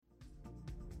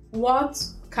What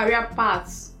career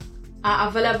paths are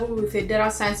available with a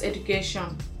data science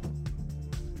education?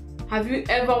 Have you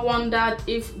ever wondered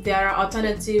if there are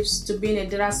alternatives to being a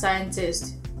data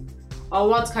scientist, or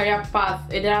what career path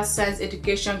a data science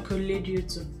education could lead you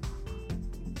to?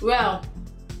 Well,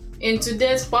 in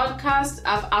today's podcast,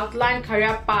 I've outlined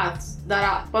career paths that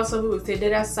are possible with a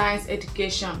data science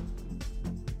education.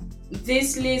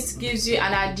 This list gives you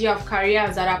an idea of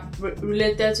careers that are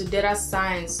related to data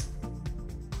science.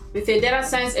 With a data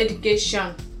science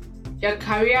education, your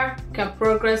career can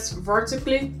progress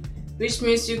vertically, which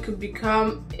means you could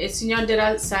become a senior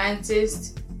data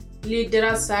scientist, lead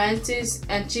data scientist,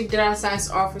 and chief data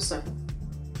science officer.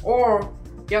 Or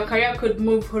your career could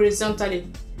move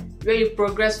horizontally, where you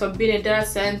progress from being a data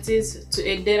scientist to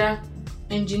a data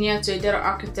engineer to a data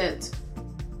architect.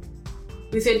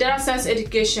 With a data science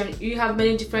education, you have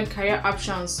many different career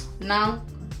options now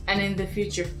and in the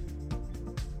future.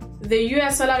 The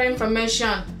US salary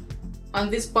information on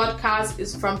this podcast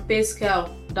is from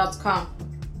payscale.com,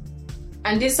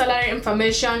 and this salary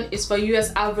information is for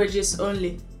US averages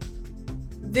only.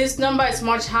 This number is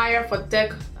much higher for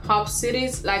tech hub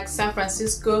cities like San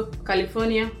Francisco,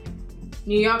 California,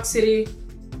 New York City,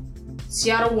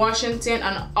 Seattle, Washington,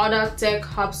 and other tech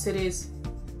hub cities.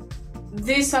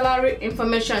 This salary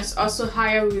information is also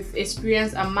higher with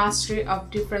experience and mastery of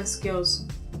different skills.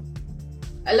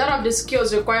 A lot of the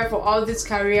skills required for all these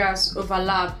careers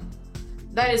overlap.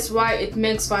 That is why it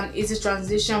makes for an easy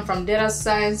transition from data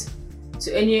science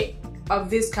to any of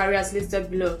these careers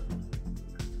listed below.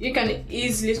 You can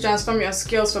easily transform your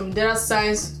skills from data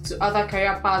science to other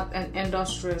career paths and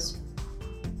industries.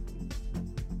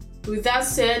 With that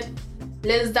said,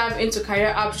 let's dive into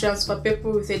career options for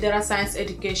people with a data science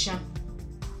education.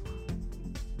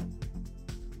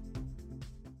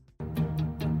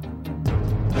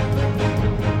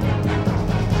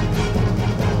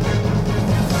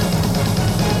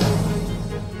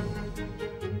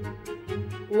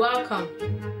 Welcome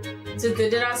to the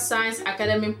Data Science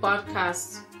Academy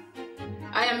podcast.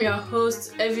 I am your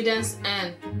host, Evidence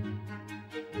N.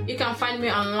 You can find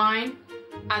me online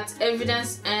at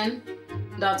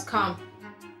evidencen.com.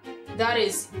 That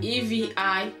is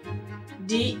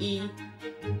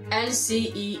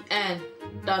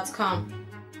evidencen.com.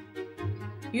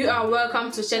 You are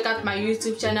welcome to check out my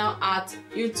YouTube channel at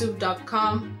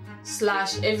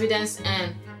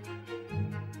youtube.com/evidencen.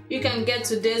 You can get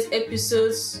today's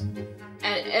episodes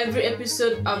and every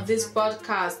episode of this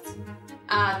podcast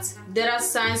at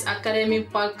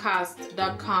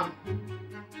datascienceacademypodcast.com.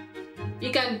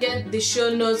 You can get the show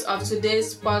notes of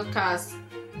today's podcast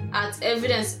at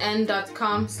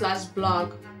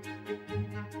evidencen.com/blog.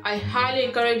 I highly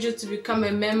encourage you to become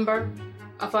a member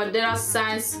of our data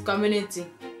science community,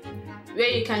 where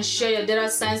you can share your data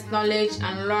science knowledge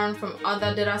and learn from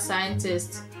other data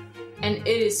scientists, and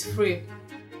it is free.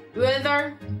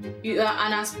 Whether you are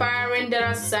an aspiring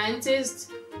data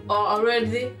scientist or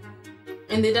already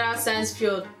in the data science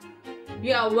field,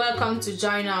 you are welcome to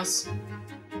join us.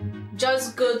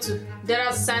 Just go to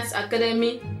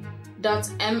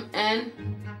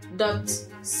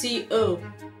datascienceacademy.mn.co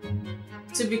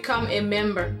to become a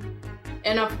member.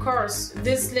 And of course,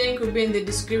 this link will be in the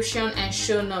description and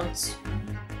show notes.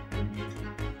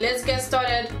 Let's get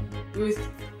started with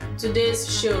today's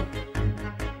show.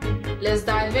 Let's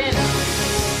dive in.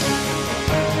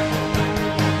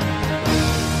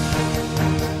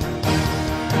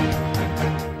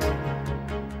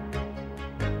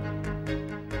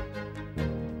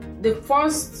 The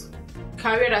first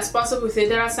career that's possible with a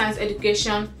data science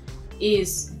education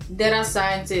is data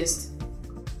scientist.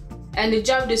 And the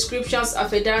job descriptions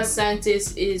of a data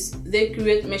scientist is they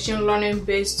create machine learning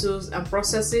based tools and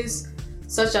processes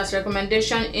such as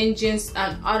recommendation engines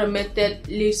and automated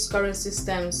lead scoring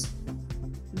systems.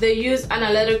 They use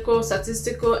analytical,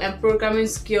 statistical, and programming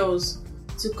skills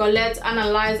to collect,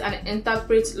 analyze, and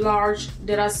interpret large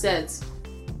data sets.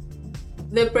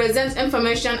 They present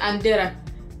information and data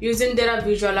using data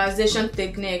visualization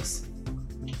techniques.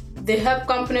 They help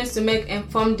companies to make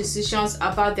informed decisions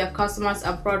about their customers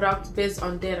and products based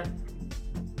on data.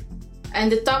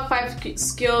 And the top 5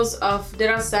 skills of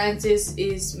data scientists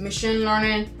is machine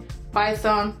learning,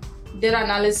 Python, data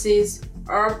analysis,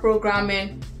 R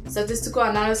programming, statistical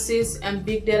analysis, and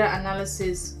big data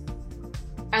analysis.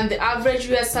 And the average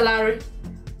US salary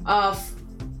of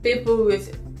people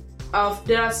of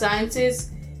data scientists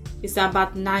is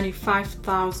about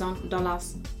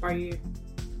 $95,000 per year.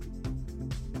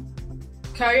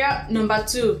 Career number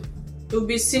 2 will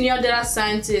be senior data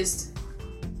scientist.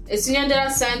 A senior data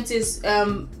scientist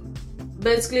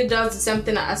basically does the same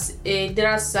thing as a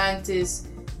data scientist.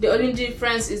 The only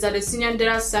difference is that the senior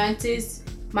data scientist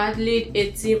might lead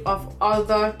a team of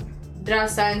other data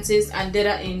scientists and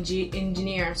data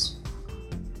engineers.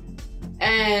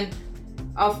 And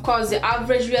of course, the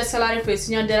average US salary for a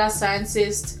senior data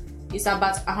scientist is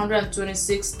about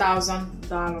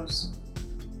 $126,000.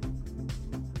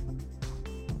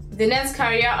 The next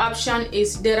career option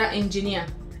is data engineer.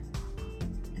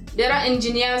 Data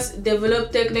engineers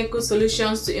develop technical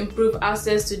solutions to improve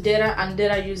access to data and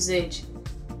data usage.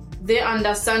 They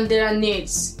understand data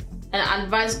needs and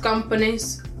advise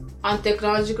companies on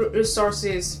technological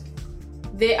resources.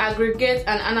 They aggregate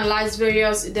and analyze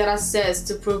various data sets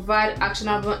to provide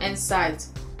actionable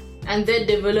insights, and they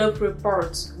develop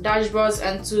reports, dashboards,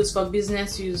 and tools for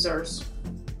business users.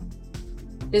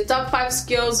 The top 5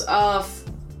 skills of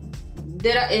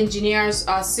data engineers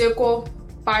are SQL,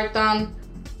 Python,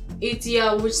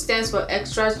 ETL, which stands for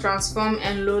extract, transform,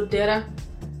 and load data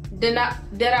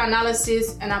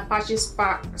analysis, and Apache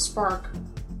Spark.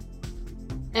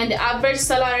 And the average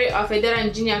salary of a data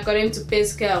engineer according to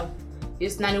PayScale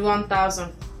is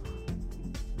 $91,000.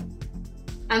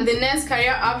 And the next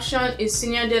career option is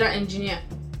senior data engineer.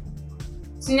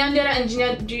 Senior data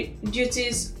engineer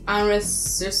duties and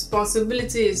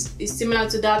responsibilities is similar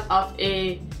to that of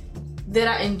a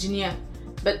data engineer,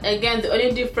 but again, the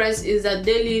only difference is that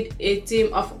they lead a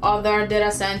team of other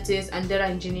data scientists and data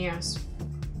engineers.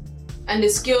 And the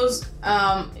skills,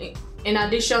 in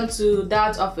addition to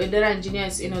that of a data engineer,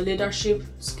 is leadership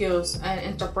skills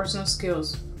and interpersonal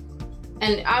skills.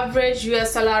 And the average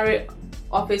US salary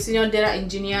of a senior data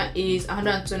engineer is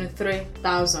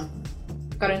 $123,000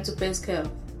 according to PayScale.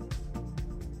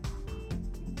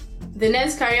 The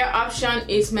next career option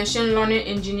is machine learning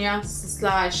engineer /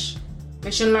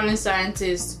 machine learning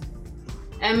scientist.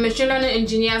 And machine learning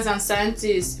engineers and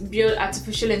scientists build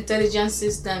artificial intelligence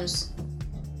systems.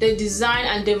 They design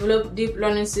and develop deep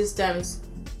learning systems.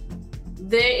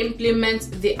 They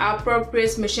implement the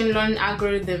appropriate machine learning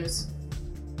algorithms.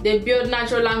 They build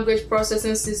natural language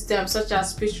processing systems such as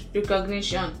speech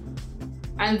recognition.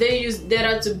 And they use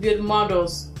data to build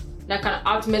models that can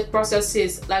automate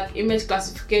processes like image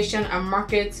classification and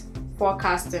market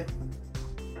forecasting.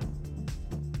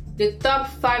 The top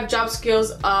 5 job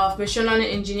skills of machine learning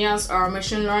engineers are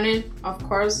machine learning, of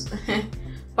course,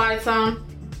 Python,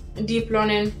 deep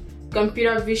learning,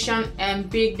 computer vision, and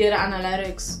big data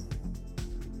analytics.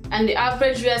 And the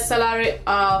average US salary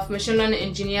of machine learning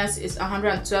engineers is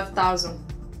 $112,000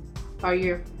 per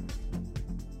year.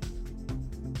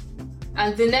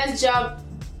 And the next job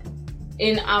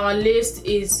in our list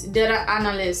is data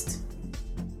analyst.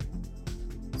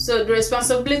 So the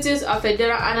responsibilities of a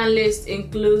data analyst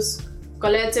includes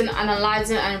collecting,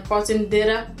 analyzing, and reporting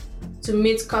data to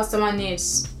meet customer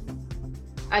needs,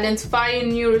 identifying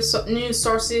new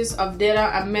sources of data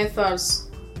and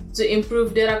methods to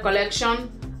improve data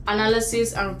collection,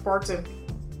 analysis, and reporting.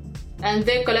 And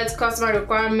they collect customer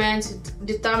requirements,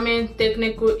 determine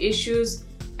technical issues,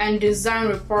 and design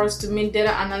reports to meet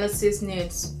data analysis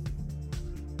needs.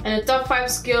 And the top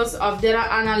 5 skills of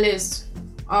data analysts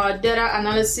are data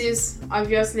analysis,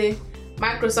 obviously,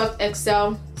 Microsoft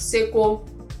Excel, SQL,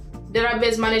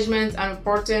 database management and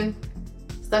reporting,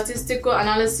 statistical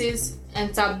analysis,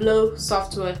 and Tableau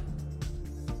software.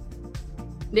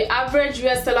 The average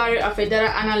US salary of a data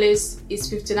analyst is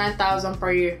 $59,000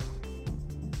 per year.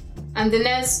 And the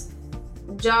next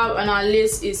job on our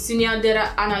list is senior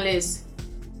data analyst.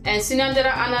 And senior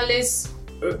data analyst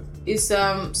is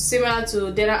similar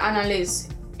to data analysts.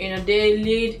 They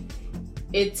lead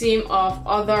a team of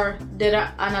other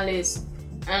data analysts,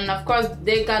 and of course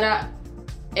they gather,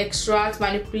 extract,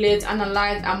 manipulate,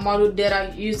 analyze, and model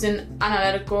data using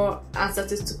analytical and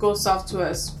statistical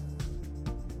softwares.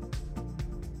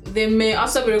 They may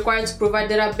also be required to provide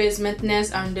database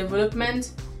maintenance and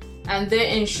development, and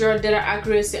they ensure data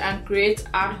accuracy and create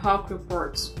ad hoc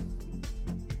reports.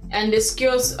 And the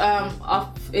skills of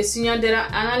a senior data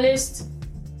analyst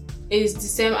is the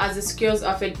same as the skills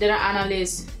of a data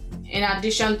analyst, in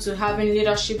addition to having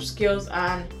leadership skills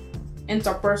and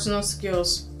interpersonal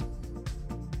skills.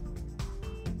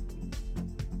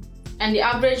 And the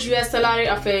average US salary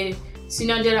of a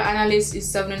senior data analyst is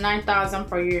 $79,000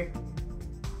 per year.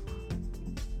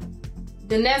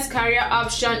 The next career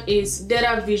option is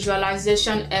data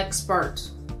visualization expert.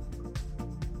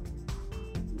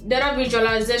 Data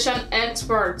visualization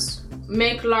experts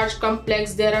make large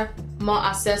complex data more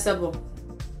accessible,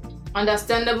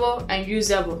 understandable, and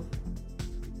usable.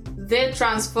 They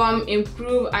transform,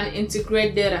 improve, and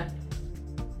integrate data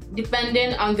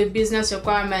depending on the business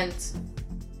requirements.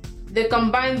 They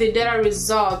combine the data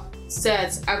result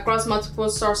sets across multiple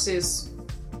sources.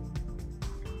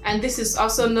 and this is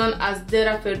also known as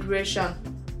data federation,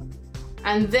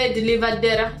 and they deliver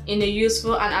data in a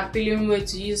useful and appealing way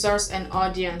to users and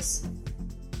audience.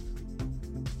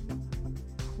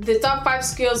 The top 5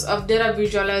 skills of data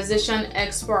visualization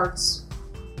experts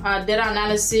are data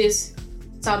analysis,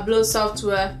 Tableau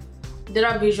software,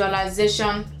 data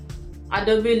visualization,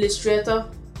 Adobe Illustrator,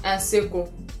 and SQL.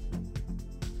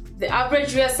 The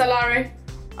average US salary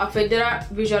of a data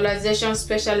visualization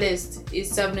specialist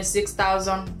is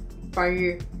 $76,000 per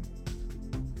year.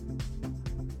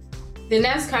 The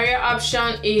next career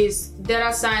option is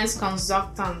data science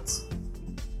consultant.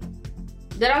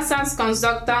 Data science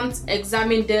consultants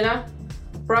examine data,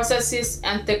 processes,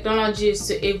 and technologies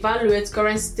to evaluate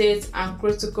current state and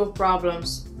critical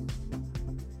problems.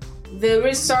 They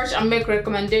research and make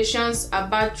recommendations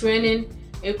about training,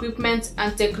 equipment,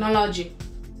 and technology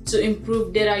to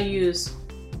improve data use.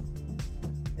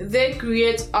 They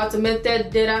create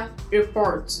automated data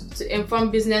reports to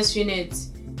inform business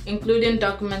units, including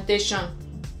documentation.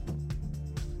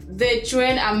 They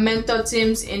train and mentor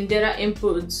teams in data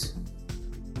input,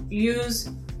 use,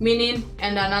 meaning,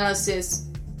 and analysis.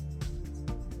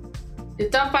 The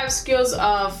top 5 skills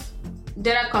of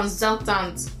data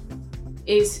consultant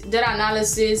is data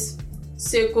analysis,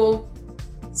 SQL,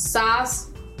 SAS,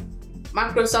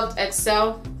 Microsoft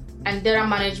Excel, and data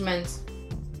management.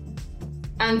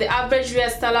 And the average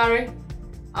US salary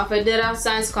of a data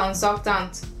science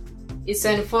consultant is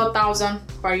 $74,000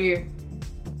 per year.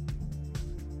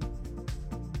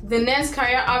 The next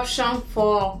career option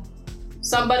for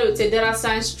somebody with a data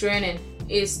science training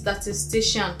is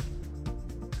statistician.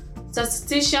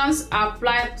 Statisticians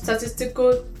apply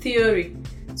statistical theory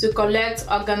to collect,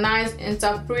 organize,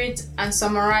 interpret, and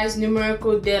summarize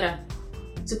numerical data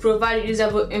to provide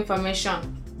usable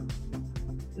information.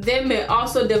 They may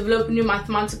also develop new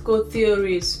mathematical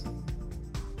theories.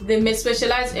 They may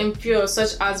specialize in fields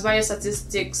such as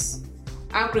biostatistics,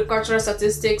 agricultural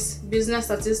statistics, business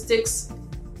statistics,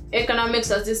 economic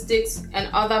statistics, and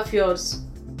other fields.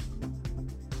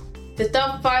 The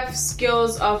top 5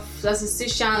 skills of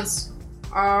statisticians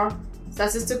are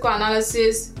statistical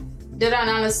analysis, data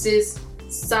analysis,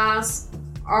 SAS,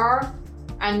 R,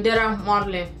 and data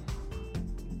modeling.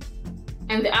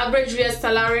 And the average US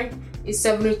salary is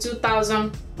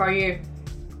 $72,000 per year.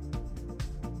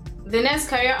 The next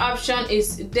career option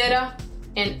is data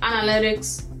and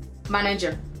analytics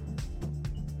manager.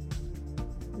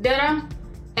 Data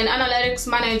and analytics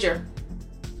manager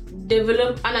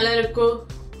develop analytical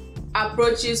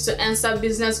approaches to answer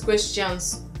business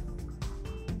questions.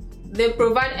 They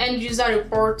provide end-user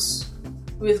reports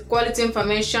with quality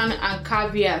information and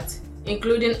caveats,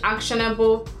 including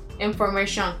actionable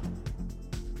information.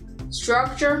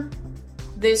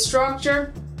 They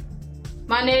structure,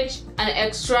 manage, and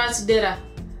extract data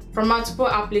from multiple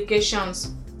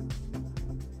applications.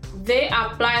 They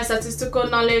apply statistical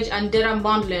knowledge and data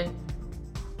modeling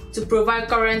to provide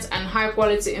current and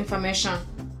high-quality information.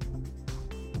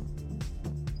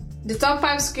 The top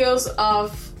 5 skills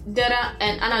of data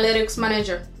and analytics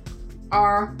manager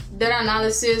are data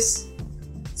analysis,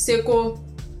 SQL,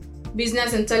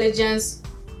 business intelligence,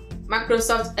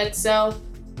 Microsoft Excel,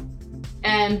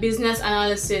 and business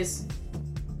analysis.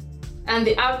 And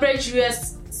the average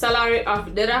US salary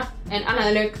of data and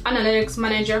analytics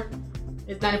manager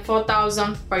is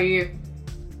 $94,000 per year.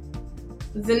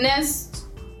 The next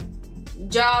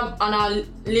job on our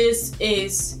list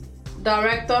is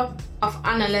Director of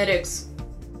Analytics.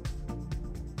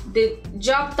 The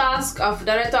job tasks of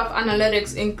Director of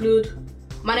Analytics include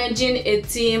managing a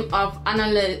team of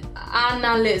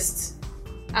analysts,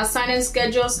 assigning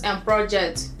schedules and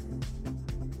projects.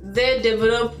 They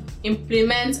develop,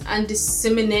 implement, and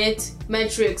disseminate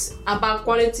metrics about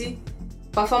quality,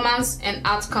 performance, and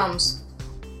outcomes.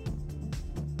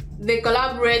 They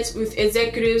collaborate with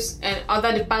executives and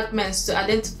other departments to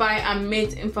identify and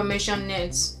meet information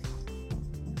needs.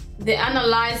 They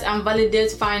analyze and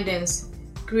validate findings,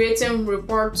 creating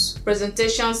reports,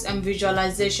 presentations, and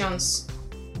visualizations.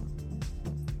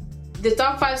 The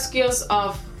top 5 skills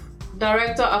of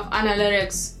Director of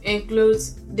Analytics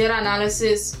includes data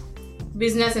analysis,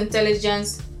 business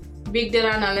intelligence, big data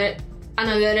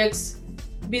analytics,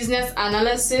 business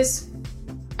analysis,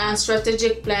 and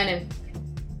strategic planning.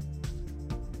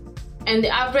 And the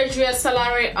average US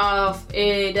salary of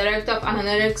a Director of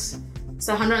Analytics is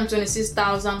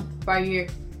 $126,000 per year.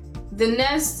 The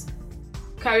next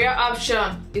career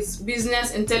option is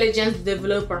Business Intelligence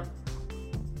Developer.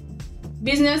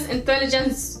 Business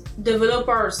intelligence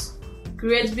developers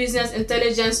create business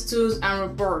intelligence tools and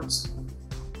reports,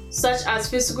 such as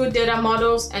physical data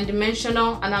models and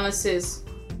dimensional analysis.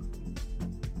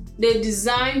 They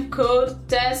design, code,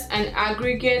 test, and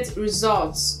aggregate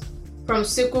results from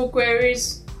SQL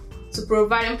queries to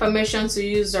provide information to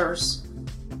users.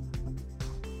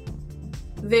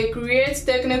 They create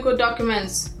technical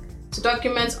documents to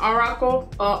document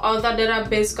Oracle or other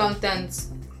database content,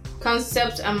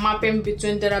 concepts, and mapping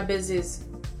between databases.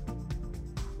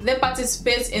 They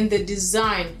participate in the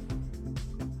design,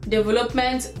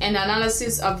 development, and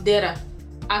analysis of data,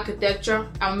 architecture,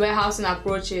 and warehousing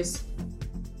approaches.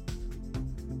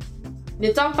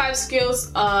 The top 5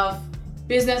 skills of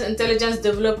business intelligence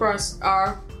developers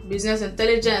are business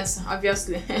intelligence,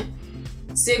 obviously,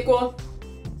 SQL,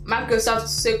 Microsoft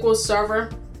SQL Server,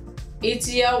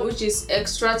 ETL, which is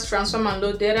extract, transform, and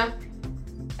load data,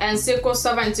 and SQL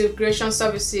Server Integration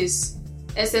Services,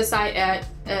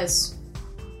 SSIS.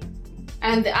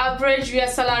 And the average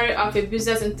US salary of a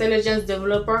business intelligence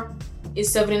developer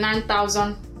is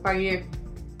 $79,000 per year.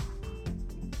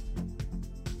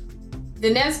 The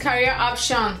next career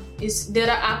option is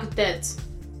data architect.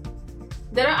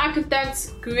 Data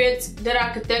architects create data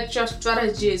architecture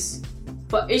strategies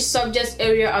for each subject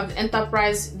area of the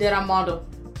enterprise data model.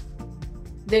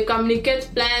 They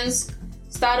communicate plans,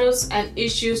 status, and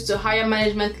issues to higher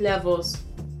management levels.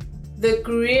 They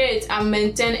create and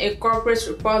maintain a corporate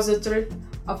repository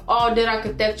of all data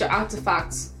architecture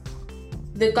artifacts.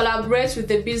 They collaborate with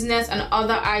the business and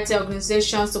other IT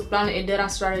organizations to plan a data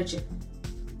strategy.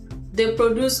 They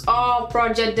produce all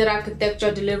project data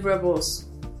architecture deliverables.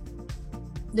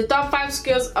 The top 5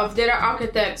 skills of data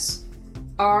architects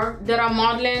are data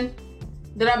modeling,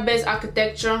 database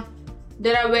architecture,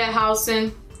 data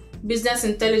warehousing, business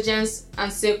intelligence,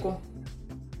 and SQL.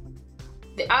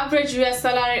 The average US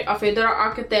salary of a data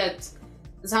architect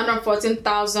is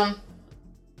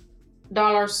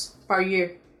 $114,000 per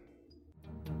year.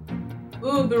 We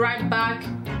will be right back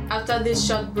after this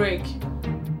short break.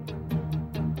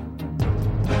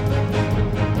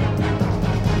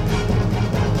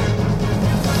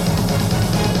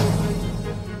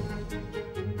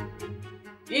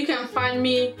 You can find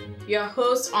me, your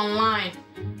host, online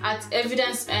at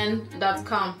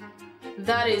evidencen.com.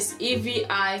 That is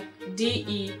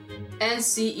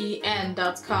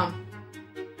evidencen.com.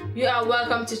 You are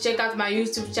welcome to check out my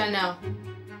YouTube channel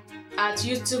at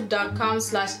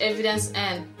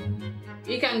youtube.com/evidencen.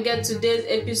 You can get today's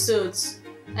episodes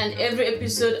and every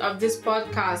episode of this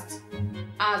podcast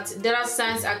at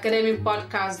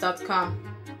datascienceacademypodcast.com.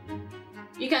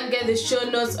 You can get the show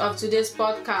notes of today's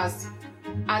podcast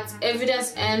at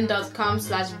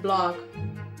evidencen.com/blog.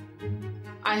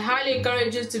 I highly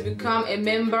encourage you to become a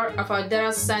member of our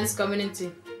data science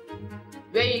community,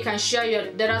 where you can share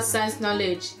your data science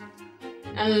knowledge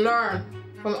and learn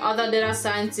from other data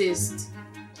scientists,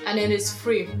 and it is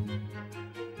free.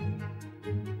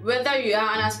 Whether you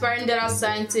are an aspiring data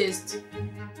scientist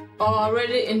or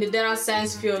already in the data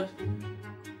science field,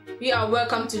 you are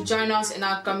welcome to join us in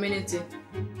our community.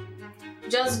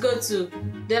 Just go to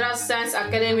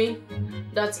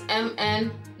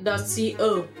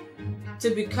datascienceacademy.mn.co to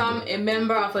become a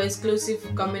member of our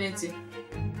exclusive community.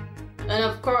 And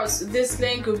of course, this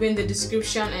link will be in the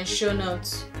description and show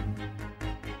notes.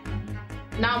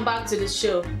 Now back to the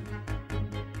show.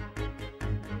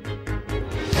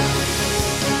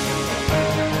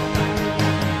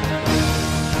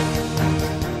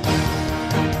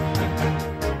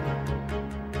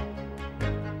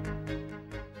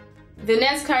 The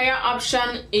next career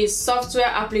option is Software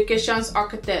Applications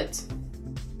Architect.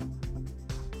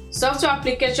 Software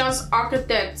Applications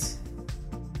Architects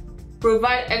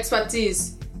provide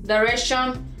expertise,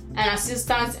 direction, and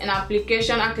assistance in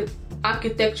application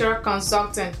architecture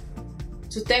consulting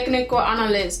to technical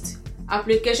analysts,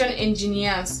 application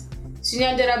engineers,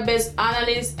 senior database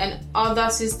analysts, and other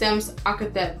systems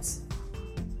architects.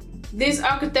 These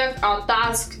architects are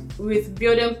tasked with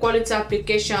building quality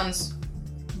applications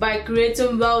by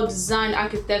creating well-designed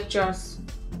architectures,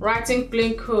 writing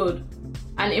clean code,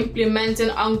 and implementing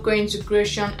ongoing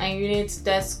integration and unit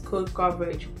test code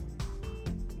coverage.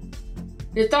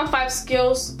 The top 5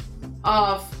 skills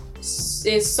of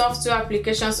a software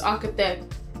applications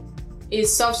architect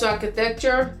is software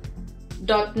architecture,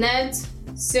 .NET,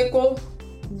 SQL,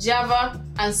 Java,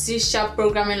 and C#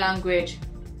 programming language.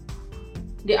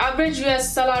 The average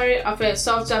US salary of a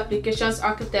software applications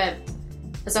architect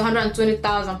is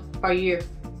 $120,000 per year.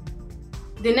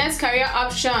 The next career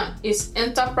option is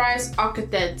Enterprise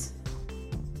Architect.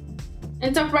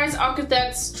 Enterprise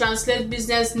architects translate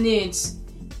business needs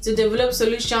to develop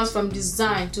solutions from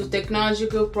design to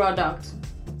technological product.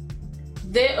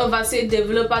 They oversee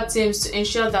developer teams to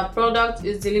ensure that product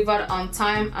is delivered on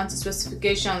time and to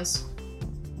specifications.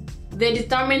 They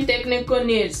determine technical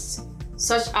needs,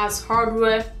 such as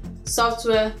hardware,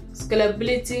 software,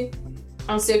 scalability,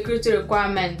 and security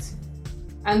requirements,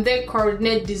 and they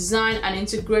coordinate design and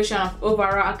integration of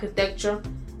overall architecture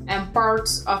and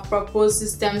parts of proposed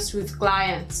systems with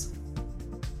clients.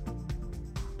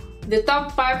 The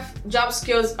top 5 job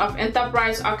skills of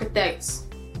enterprise architects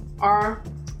are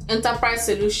enterprise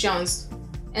solutions,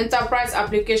 enterprise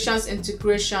applications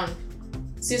integration,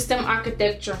 system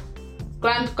architecture,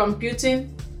 client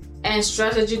computing, and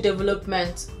strategy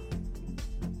development.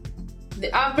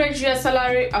 The average US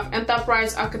salary of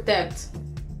enterprise architect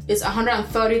is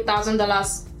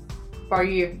 $130,000 per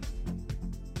year.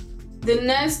 The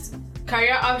next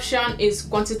career option is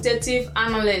quantitative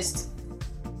analyst.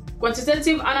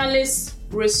 Quantitative analysts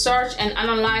research and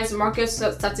analyze market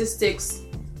statistics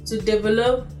to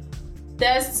develop,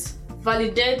 test,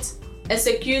 validate,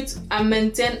 execute, and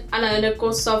maintain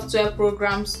analytical software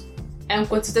programs and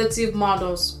quantitative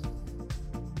models.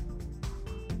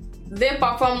 They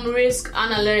perform risk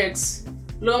analytics,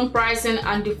 loan pricing,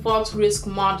 and default risk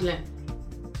modeling.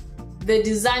 They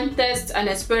design, test, and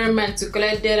experiment to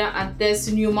collect data and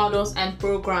test new models and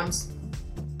programs.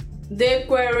 They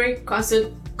query,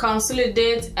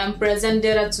 consolidate, and present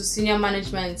data to senior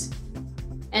management,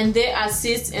 and they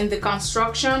assist in the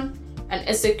construction and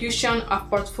execution of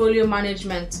portfolio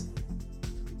management.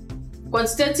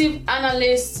 Quantitative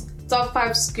analysts' top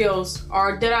 5 skills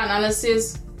are data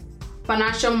analysis,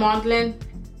 financial modeling,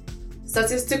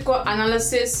 statistical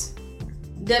analysis,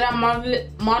 data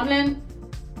modeling,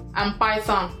 and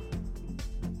Python.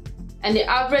 And the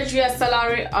average US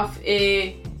salary of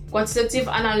a quantitative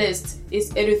analyst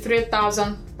is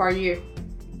 $83,000 per year.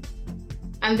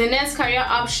 And the next career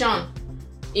option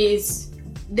is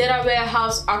data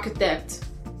warehouse architect.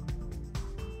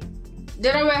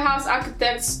 Data warehouse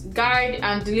architects guide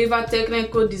and deliver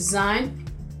technical design,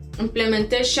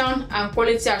 implementation, and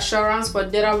quality assurance for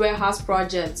data warehouse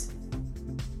projects.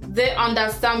 They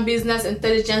understand business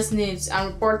intelligence needs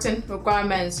and reporting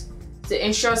requirements to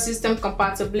ensure system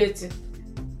compatibility.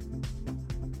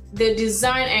 They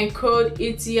design and code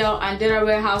ETL and data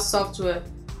warehouse software,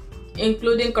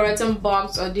 including correcting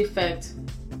bugs or defects.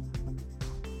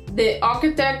 They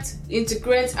architect,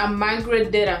 integrate, and migrate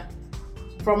data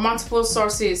from multiple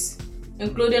sources,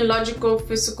 including logical,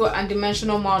 physical, and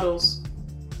dimensional models.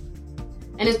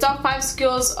 And the top 5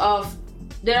 skills of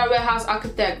data warehouse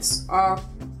architects are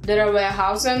data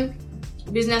warehousing,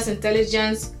 business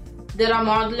intelligence, data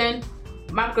modeling,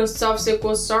 Microsoft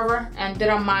SQL Server, and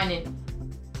data mining.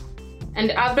 And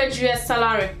the average US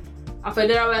salary of a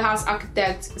data warehouse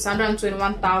architect is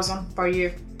 $121,000 per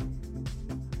year.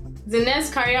 The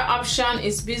next career option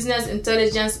is business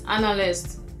intelligence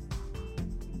analyst.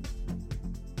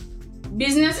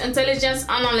 Business intelligence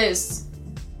analysts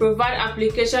provide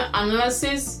application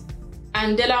analysis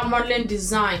and data modeling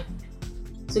design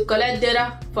to collect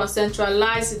data from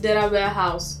centralized data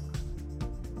warehouse.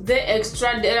 They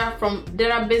extract data from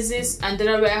databases and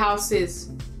data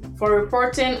warehouses for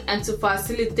reporting and to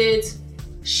facilitate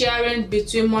sharing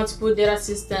between multiple data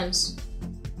systems.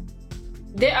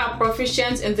 They are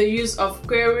proficient in the use of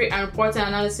query and reporting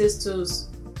analysis tools.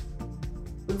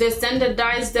 They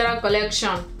standardize data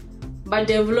collection by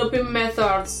developing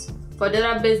methods for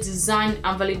database design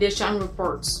and validation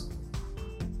reports.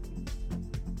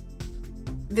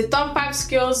 The top 5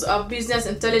 skills of business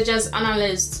intelligence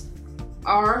analysts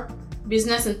are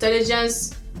business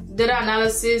intelligence, data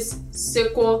analysis,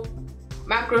 SQL,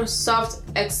 Microsoft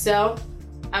Excel,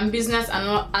 and business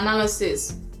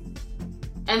analysis.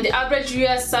 And the average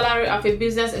US salary of a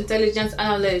business intelligence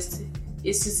analyst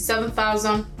is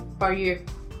 $67,000 per year.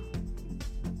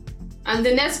 And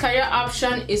the next career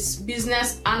option is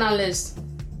business analyst.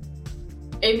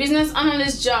 A business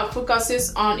analyst job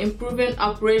focuses on improving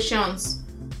operations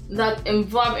that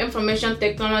involve information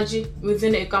technology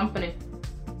within a company.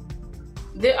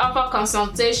 They offer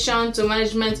consultation to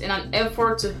management in an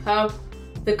effort to help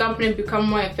the company become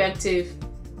more effective.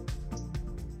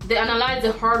 They analyze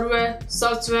the hardware,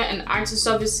 software, and IT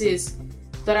services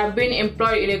that are being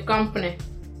employed in a company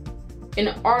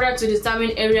in order to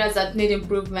determine areas that need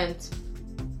improvement.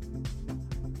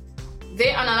 They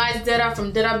analyze data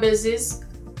from databases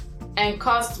and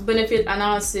cost-benefit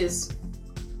analysis.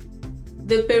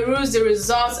 They peruse the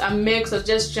results and make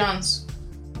suggestions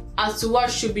as to what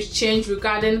should be changed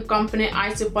regarding company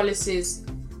IT policies,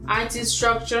 IT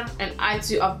structure, and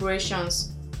IT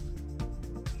operations.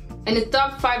 And the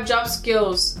top 5 job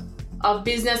skills of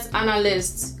business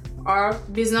analysts are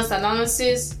business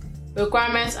analysis,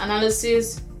 requirements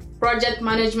analysis, project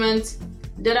management,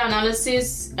 data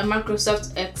analysis, and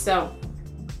Microsoft Excel.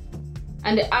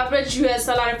 And the average US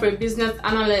salary for a business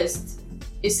analyst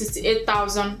is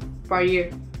 $68,000 per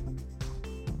year.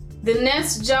 The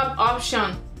next job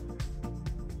option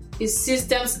is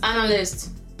systems analyst.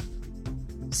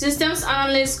 Systems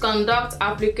analysts conduct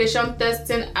application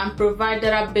testing and provide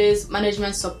database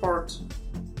management support.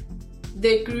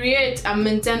 They create and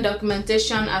maintain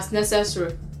documentation as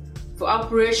necessary for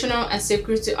operational and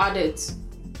security audits.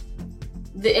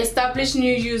 They establish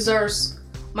new users,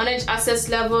 manage access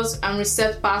levels, and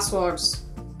reset passwords.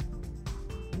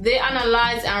 They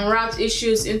analyze and route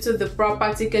issues into the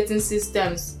proper ticketing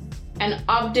systems and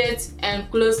update and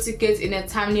close tickets in a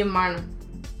timely manner.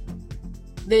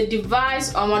 They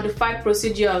devise or modify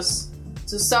procedures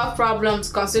to solve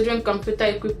problems considering computer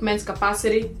equipment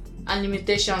capacity and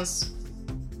limitations.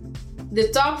 The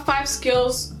top 5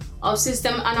 skills of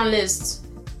system analysts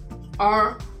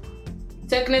are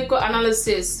technical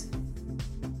analysis,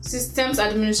 systems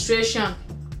administration,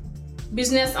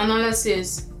 business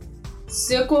analysis,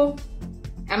 SQL,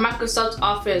 and Microsoft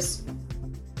Office.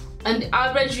 And the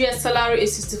average US salary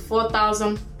is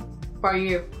 $64,000 per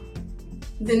year.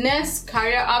 The next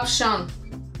career option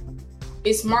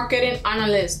is marketing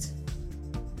analyst.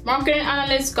 Marketing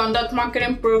analysts conduct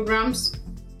marketing programs,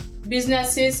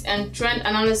 businesses, and trend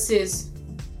analysis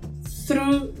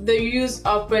through the use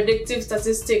of predictive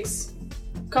statistics,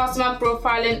 customer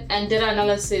profiling, and data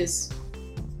analysis.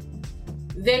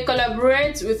 They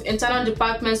collaborate with internal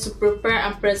departments to prepare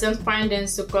and present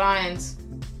findings to clients.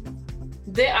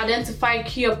 They identify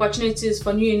key opportunities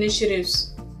for new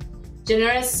initiatives,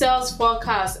 generate sales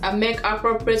forecasts, and make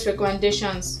appropriate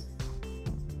recommendations.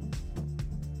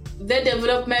 They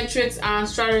develop metrics and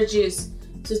strategies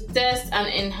to test and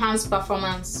enhance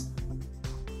performance.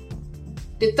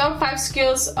 The top 5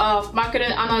 skills of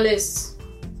marketing analysts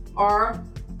are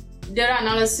data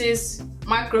analysis,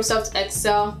 Microsoft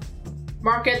Excel,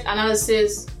 market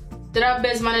analysis,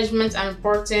 database management and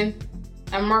reporting,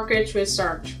 and market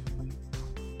research.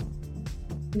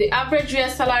 The average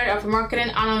US salary of a marketing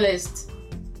analyst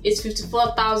is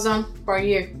 $54,000 per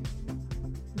year.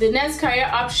 The next career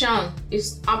option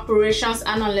is operations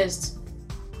analyst.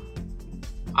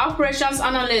 Operations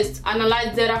analysts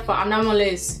analyze data for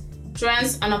anomalies,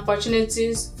 trends, and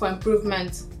opportunities for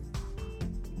improvement.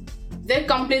 They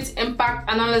complete impact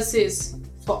analysis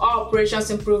for all operations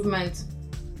improvement.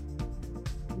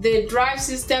 They drive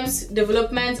systems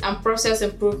development and process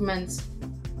improvement.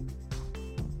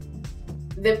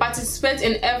 They participate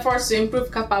in efforts to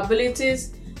improve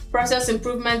capabilities, process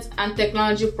improvement, and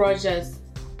technology projects.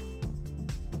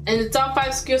 And the top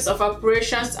 5 skills of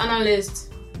operations analysts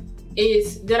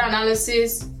is data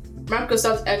analysis,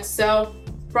 Microsoft Excel,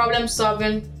 problem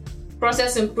solving,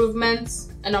 process improvements,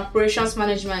 and operations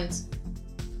management.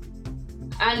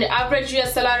 And the average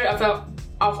US salary of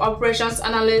operations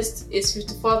analyst is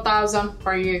 $54,000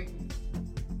 per year.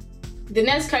 The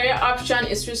next career option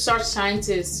is research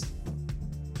scientist.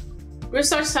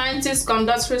 Research scientists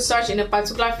conduct research in a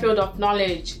particular field of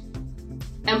knowledge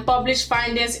and publish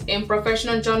findings in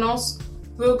professional journals,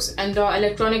 books, and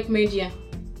electronic media.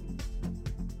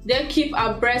 They keep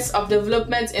abreast of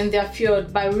developments in their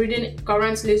field by reading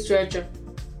current literature,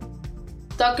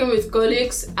 talking with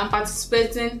colleagues, and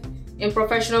participating in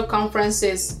professional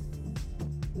conferences.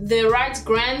 They write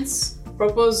grants,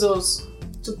 proposals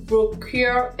to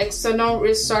procure external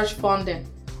research funding.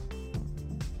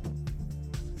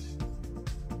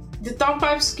 The top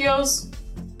 5 skills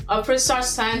of research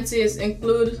scientists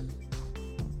include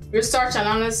research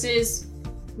analysis,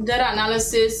 data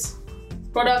analysis,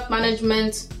 product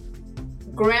management,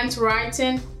 grant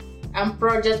writing, and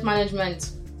project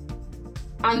management.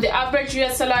 And the average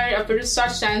US salary of a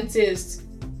research scientist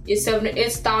is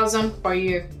 $78,000 per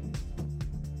year.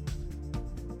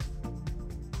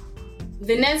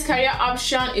 The next career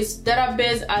option is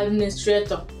database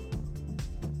administrator.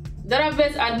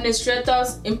 Database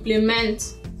administrators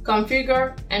implement,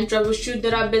 configure, and troubleshoot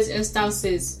database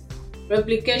instances,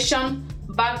 replication,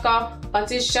 backup,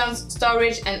 partitions,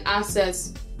 storage, and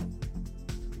access.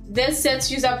 They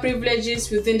set user privileges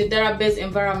within the database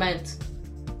environment.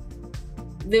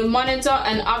 They monitor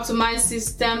and optimize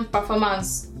system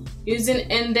performance using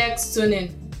index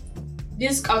tuning,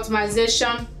 disk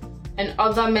optimization, and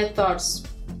other methods.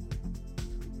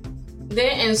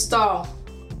 They install,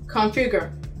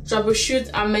 configure, troubleshoot,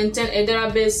 and maintain a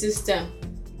database system.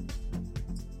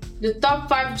 The top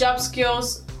 5 job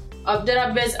skills of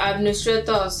database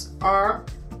administrators are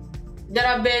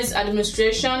database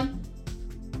administration,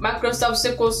 Microsoft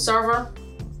SQL Server,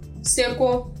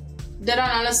 SQL, data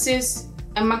analysis,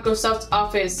 and Microsoft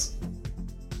Office.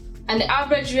 And the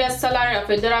average US salary of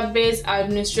a database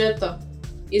administrator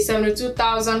is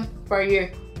 $72,000 per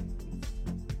year.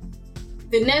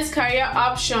 The next career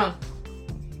option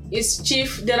is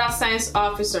Chief Data Science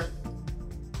Officer.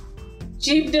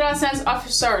 Chief Data Science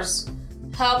Officers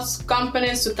helps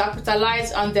companies to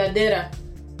capitalize on their data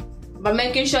by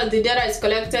making sure the data is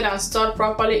collected and stored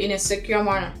properly in a secure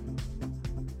manner,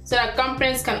 so that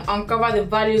companies can uncover the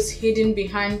values hidden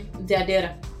behind their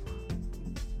data.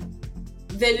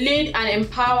 They lead and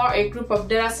empower a group of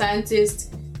data scientists,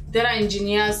 data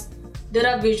engineers,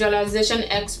 data visualization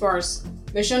experts,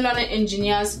 machine learning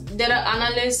engineers, data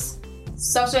analysts,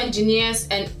 software engineers,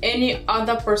 and any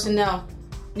other personnel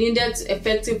needed to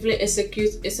effectively execute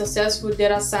a successful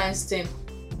data science team.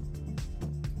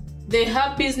 They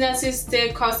help businesses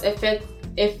stay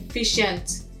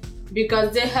efficient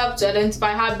because they help to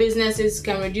identify how businesses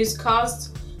can reduce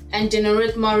costs and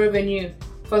generate more revenue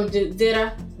from the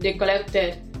data they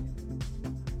collected.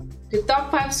 The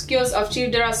top 5 skills of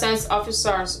Chief Data Science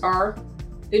Officers are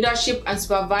leadership and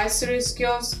supervisory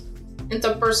skills,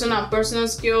 interpersonal and personal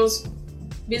skills,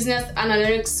 business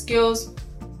analytics skills,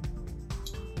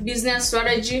 business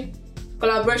strategy,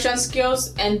 collaboration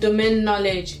skills, and domain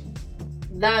knowledge.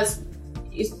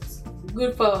 It's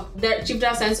good for the Chief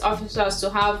Data Science Officers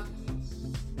to have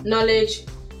knowledge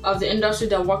of the industry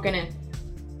they're working in.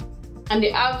 And the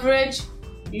average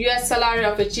US salary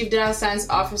of a Chief Data Science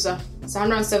Officer is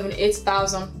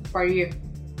 $178,000 per year.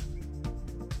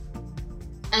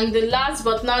 And the last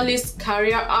but not least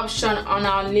career option on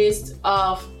our list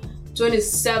of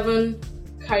 27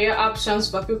 career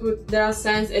options for people with data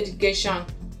science education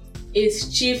is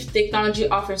Chief Technology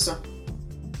Officer.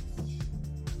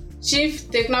 Chief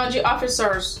Technology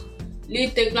Officers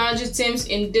lead technology teams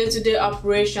in day-to-day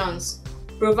operations,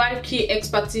 provide key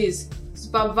expertise,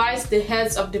 supervise the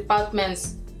heads of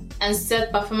departments, and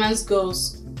set performance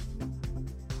goals.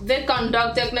 They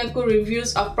conduct technical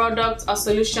reviews of products or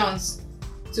solutions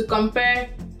to compare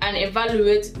and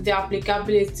evaluate their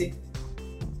applicability.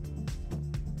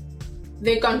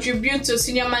 They contribute to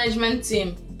senior management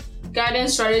team, guiding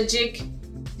strategic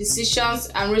decisions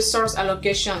and resource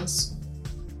allocations.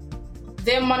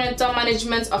 They monitor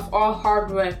management of all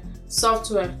hardware,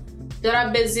 software,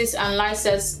 databases and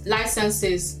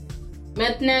licenses,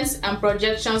 maintenance and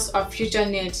projections of future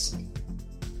needs.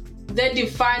 They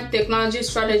define technology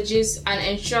strategies and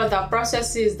ensure that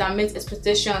processes that meet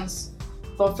expectations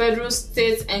for federal,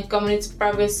 state, and community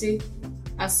privacy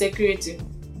and security.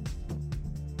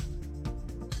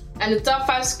 And the top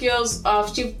 5 skills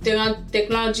of Chief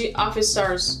Technology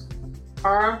Officers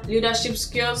are leadership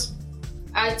skills,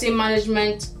 IT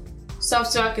management,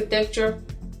 software architecture,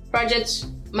 project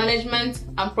management,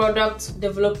 and product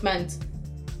development.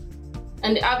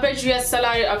 And the average US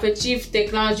salary of a Chief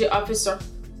Technology Officer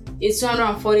is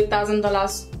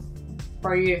 $240,000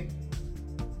 per year.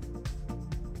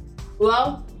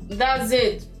 Well, that's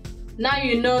it. Now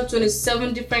you know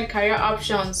 27 different career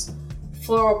options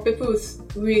for people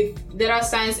with data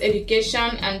science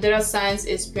education and data science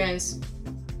experience.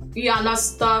 You are not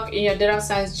stuck in your data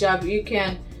science job. You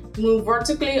can move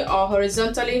vertically or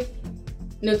horizontally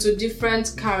to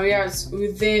different careers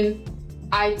within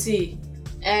IT.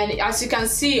 And as you can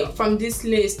see from this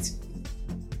list,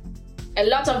 a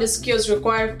lot of the skills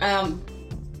required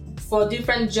for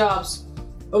different jobs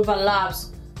overlaps.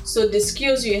 So the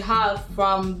skills you have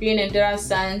from being a data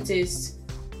scientist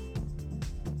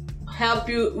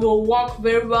will work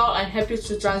very well and help you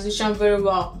to transition very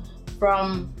well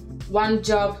from one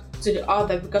job to the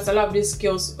other, because a lot of these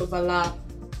skills overlap.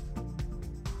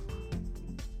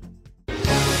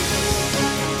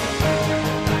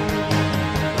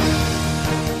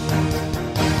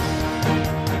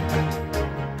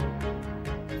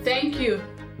 Thank you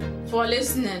for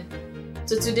listening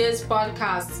to today's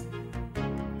podcast.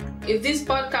 If this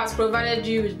podcast provided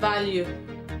you with value,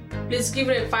 please give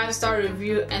it a 5-star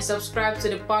review and subscribe to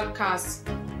the podcast.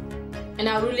 And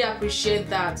I really appreciate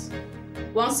that.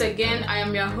 Once again, I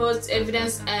am your host,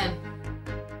 Evidence N.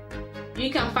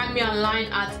 You can find me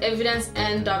online at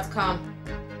evidencen.com.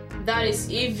 That is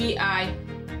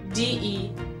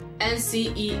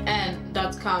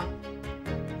EVIDENCEN.com.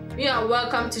 You are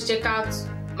welcome to check out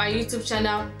my YouTube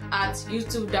channel at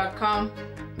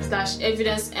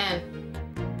youtube.com/evidencen.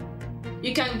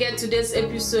 You can get today's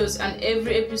episodes and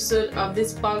every episode of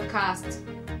this podcast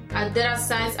at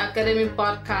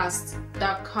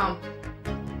datascienceacademypodcast.com.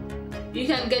 You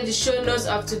can get the show notes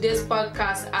of today's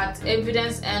podcast at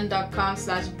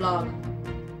evidencen.com/blog.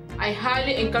 I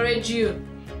highly encourage you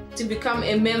to become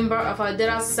a member of our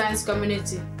data science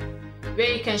community, where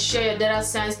you can share your data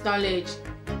science knowledge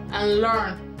and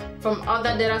learn from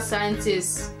other data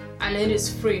scientists, and it is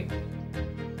free.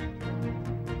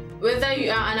 Whether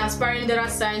you are an aspiring data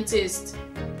scientist,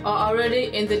 or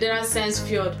already in the data science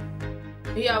field,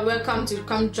 you are welcome to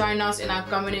come join us in our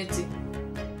community.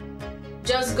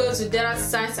 Just go to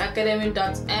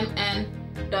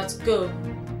datascienceacademy.mn.co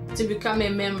to become a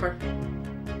member.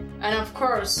 And of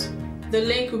course, the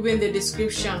link will be in the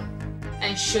description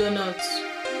and show notes.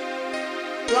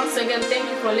 Once again, thank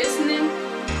you for listening,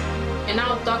 and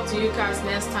I'll talk to you guys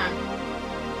next time.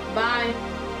 Bye.